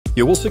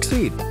You will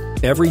succeed.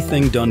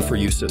 Everything Done For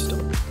You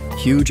system.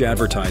 Huge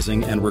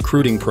advertising and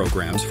recruiting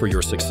programs for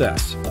your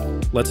success.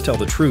 Let's tell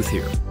the truth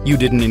here. You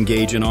didn't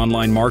engage in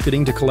online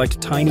marketing to collect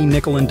tiny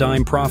nickel and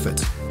dime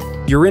profits.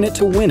 You're in it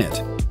to win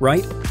it,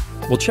 right?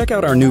 Well, check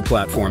out our new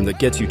platform that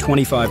gets you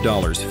 $25,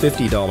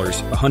 $50,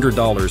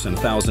 $100, and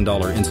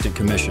 $1,000 instant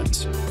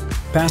commissions.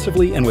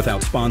 Passively and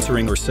without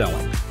sponsoring or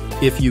selling.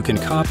 If you can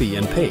copy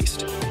and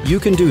paste, you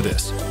can do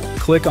this.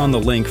 Click on the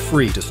link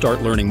free to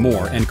start learning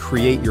more and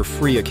create your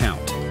free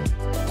account.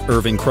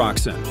 Erving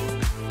Croxen,